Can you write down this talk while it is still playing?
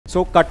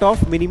So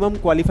cutoff minimum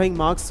qualifying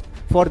marks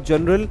for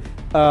general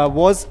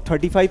was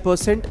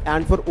 35%,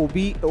 and for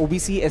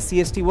OBC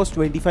SC ST was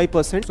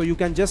 25%. So you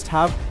can just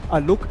have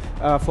a look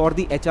for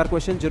the HR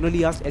question,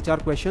 generally asked HR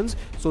questions.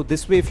 So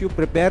this way, if you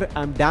prepare,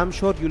 I'm damn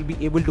sure you'll be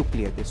able to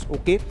clear this.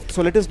 Okay,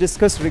 so let us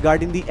discuss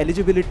regarding the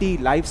eligibility,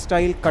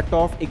 lifestyle,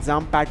 cutoff,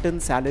 exam pattern,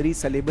 salary,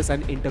 syllabus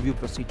and interview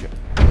procedure.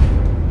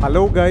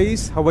 Hello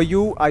guys, how are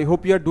you? I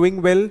hope you are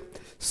doing well.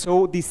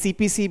 So the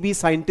CPCB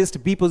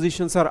Scientist-B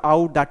positions are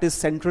out, that is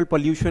Central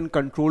Pollution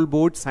Control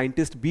Board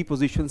Scientist-B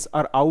positions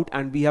are out,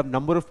 and we have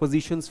number of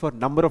positions for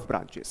number of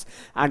branches.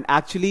 And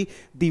actually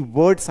the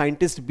word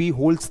Scientist-B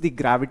holds the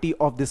gravity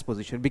of this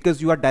position because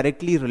you are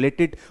directly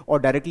related or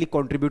directly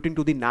contributing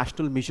to the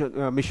national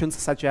missions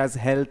such as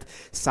health,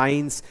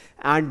 science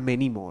and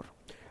many more.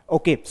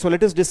 Okay, so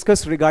let us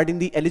discuss regarding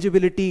the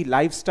eligibility,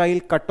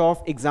 lifestyle,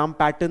 cutoff, exam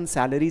pattern,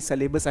 salary,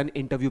 syllabus and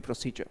interview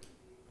procedure.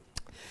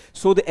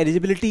 So the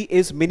eligibility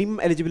is, minimum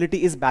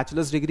eligibility is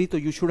bachelor's degree. So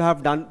you should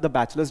have done the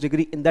bachelor's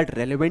degree in that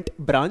relevant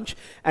branch.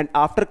 And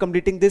after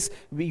completing this,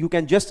 you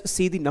can just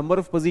see the number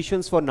of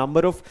positions for number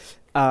of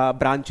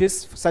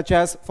branches, such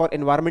as for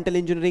environmental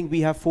engineering,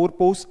 we have 4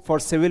 posts. For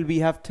civil, we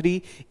have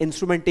 3.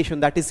 Instrumentation,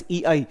 that is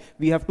EI,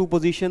 we have 2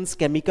 positions.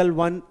 Chemical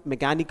 1,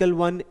 mechanical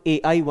 1,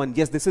 AI 1.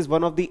 Yes, this is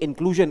one of the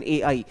inclusion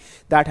AI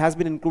that has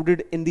been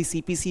included in the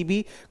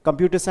CPCB.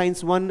 Computer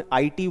science 1,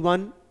 IT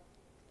 1.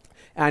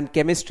 And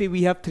chemistry,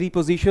 we have 3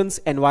 positions,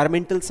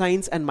 environmental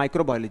science and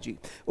microbiology.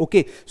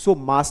 Okay, so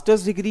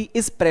master's degree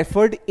is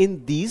preferred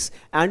in these,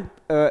 and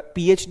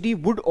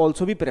PhD would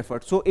also be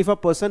preferred. So if a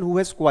person who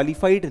has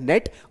qualified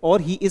NET or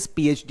he is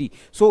PhD,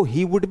 so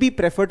he would be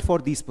preferred for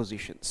these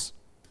positions.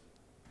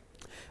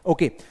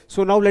 Okay,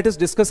 so now let us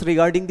discuss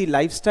regarding the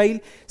lifestyle.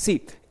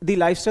 See, the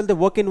lifestyle, the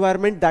work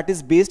environment, that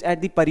is based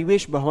at the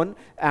Parivesh Bhavan,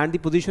 and the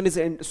position is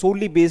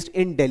solely based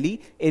in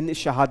Delhi, in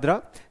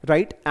Shahadra,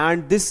 right?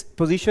 And this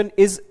position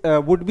is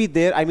would be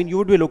there, I mean you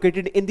would be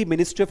located in the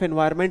Ministry of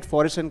Environment,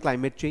 Forest and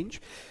Climate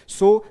Change.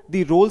 So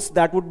the roles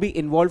that would be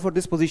involved for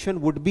this position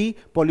would be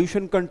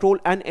pollution control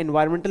and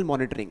environmental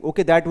monitoring.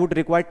 Okay, that would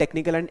require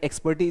technical and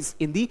expertise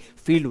in the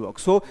field work.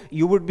 So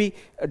you would be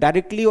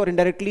directly or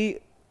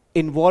indirectly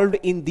involved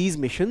in these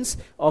missions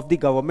of the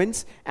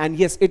governments. And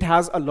yes, it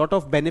has a lot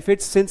of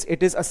benefits since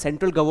it is a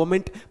central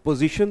government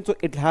position. So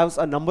it has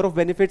a number of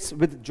benefits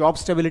with job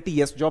stability.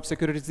 Yes, job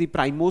security is the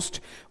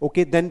primemost.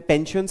 Okay, then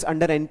pensions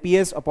under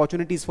NPS,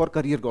 opportunities for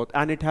career growth,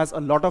 and it has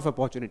a lot of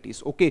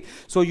opportunities. Okay,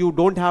 so you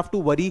don't have to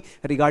worry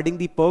regarding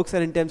the perks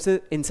and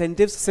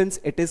incentives since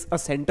it is a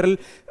central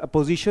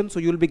position. So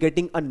you'll be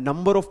getting a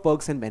number of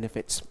perks and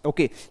benefits.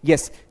 Okay,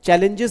 yes,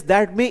 challenges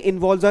that may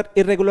involve are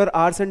irregular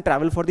hours and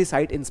travel for the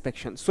site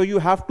inspections. So you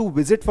have to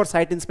visit for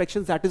site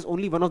inspections. That is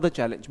only one of the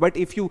challenge. But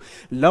if you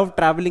love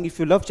traveling, if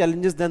you love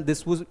challenges, then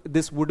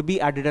this would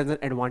be added as an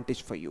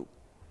advantage for you.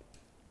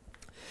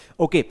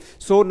 Okay,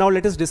 so now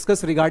let us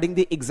discuss regarding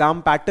the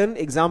exam pattern.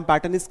 Exam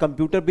pattern is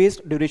computer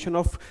based. Duration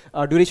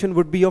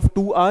would be of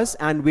 2 hours,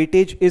 and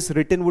weightage is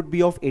written would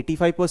be of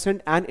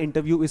 85%, and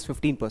interview is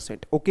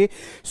 15%. Okay,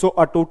 so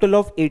a total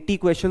of 80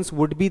 questions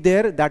would be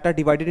there that are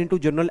divided into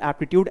general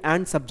aptitude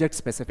and subject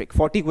specific.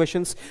 40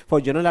 questions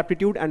for general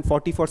aptitude and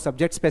 40 for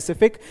subject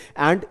specific,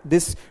 and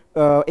this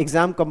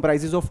exam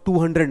comprises of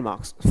 200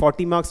 marks.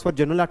 40 marks for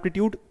general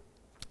aptitude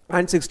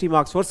and 60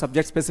 marks for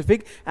subject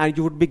specific, and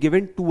you would be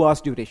given 2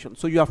 hours duration.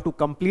 So you have to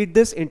complete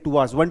this in 2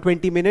 hours,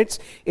 120 minutes,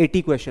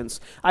 80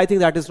 questions. I think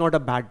that is not a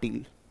bad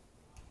deal.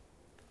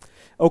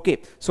 Okay,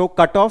 so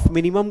cutoff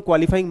minimum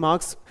qualifying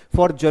marks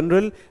for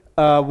general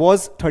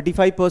was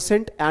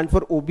 35%, and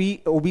for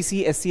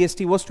OBC SC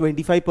ST was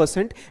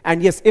 25%.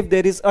 And yes, if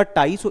there is a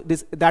tie, so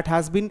that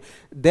has been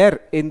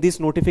there in this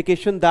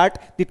notification,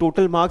 that the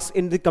total marks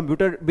in the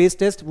computer based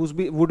test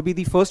would be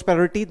the first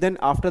priority. Then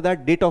after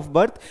that, date of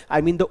birth,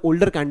 I mean the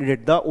older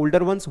candidate, the older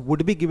ones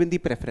would be given the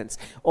preference,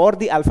 or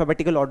the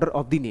alphabetical order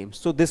of the names.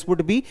 So this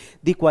would be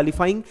the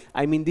qualifying,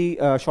 I mean the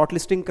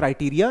shortlisting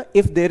criteria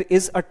if there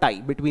is a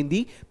tie between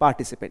the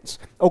participants.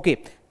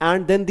 Okay,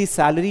 and then the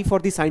salary for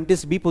the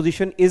Scientist-B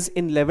position is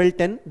in level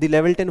 10. The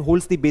level 10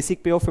 holds the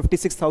basic pay of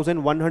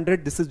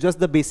 56,100. This is just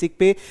the basic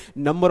pay.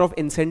 Number of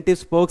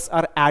incentives, perks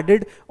are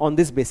added on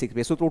this basic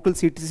pay. So total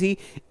CTC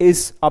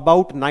is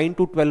about 9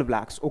 to 12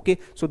 lakhs. Okay,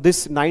 so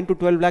this 9 to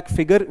 12 lakh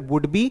figure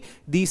would be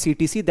the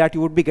CTC that you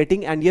would be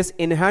getting. And yes,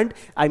 in hand,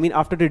 I mean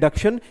after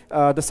deduction,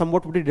 the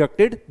somewhat would be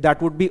deducted.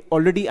 That would be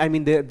already, I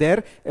mean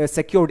they're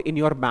secured in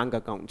your bank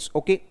accounts.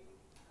 Okay.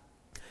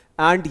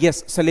 And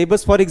yes,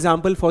 syllabus, for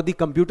example, for the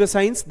computer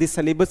science, this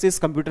syllabus is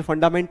computer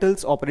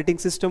fundamentals, operating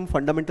system,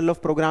 fundamental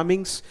of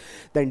programmings,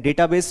 then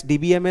database,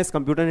 DBMS,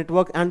 computer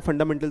network, and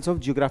fundamentals of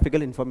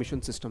geographical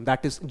information system,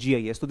 that is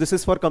GIS. So this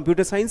is for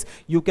computer science.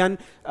 You can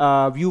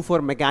view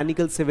for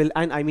mechanical, civil,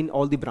 and I mean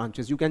all the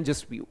branches. You can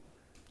just view.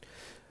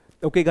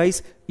 Okay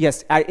guys,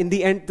 Yes, in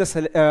the end,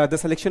 the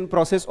selection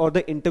process or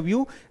the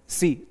interview,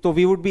 see, so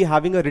we would be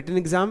having a written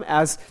exam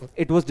as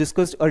it was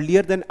discussed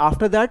earlier. Then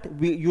after that,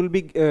 you'll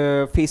be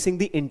facing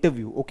the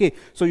interview. Okay,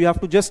 so you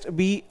have to just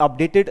be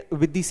updated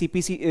with the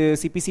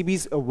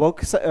CPCB's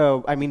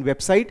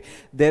website.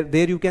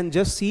 There you can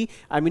just see,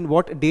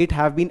 what date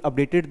have been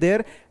updated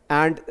there.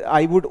 And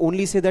I would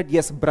only say that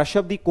yes, brush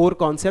up the core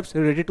concepts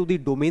related to the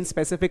domain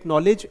specific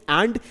knowledge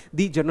and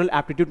the general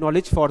aptitude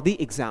knowledge for the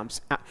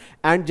exams,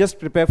 and just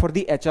prepare for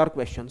the HR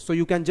questions. So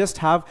you can just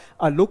have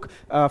a look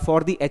for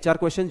the HR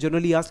questions,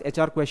 generally asked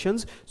HR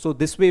questions. So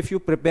this way, if you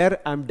prepare,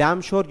 I'm damn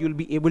sure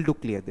you'll be able to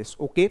clear this.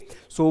 Okay,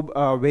 so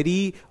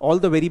all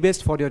the very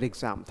best for your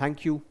exam.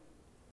 Thank you.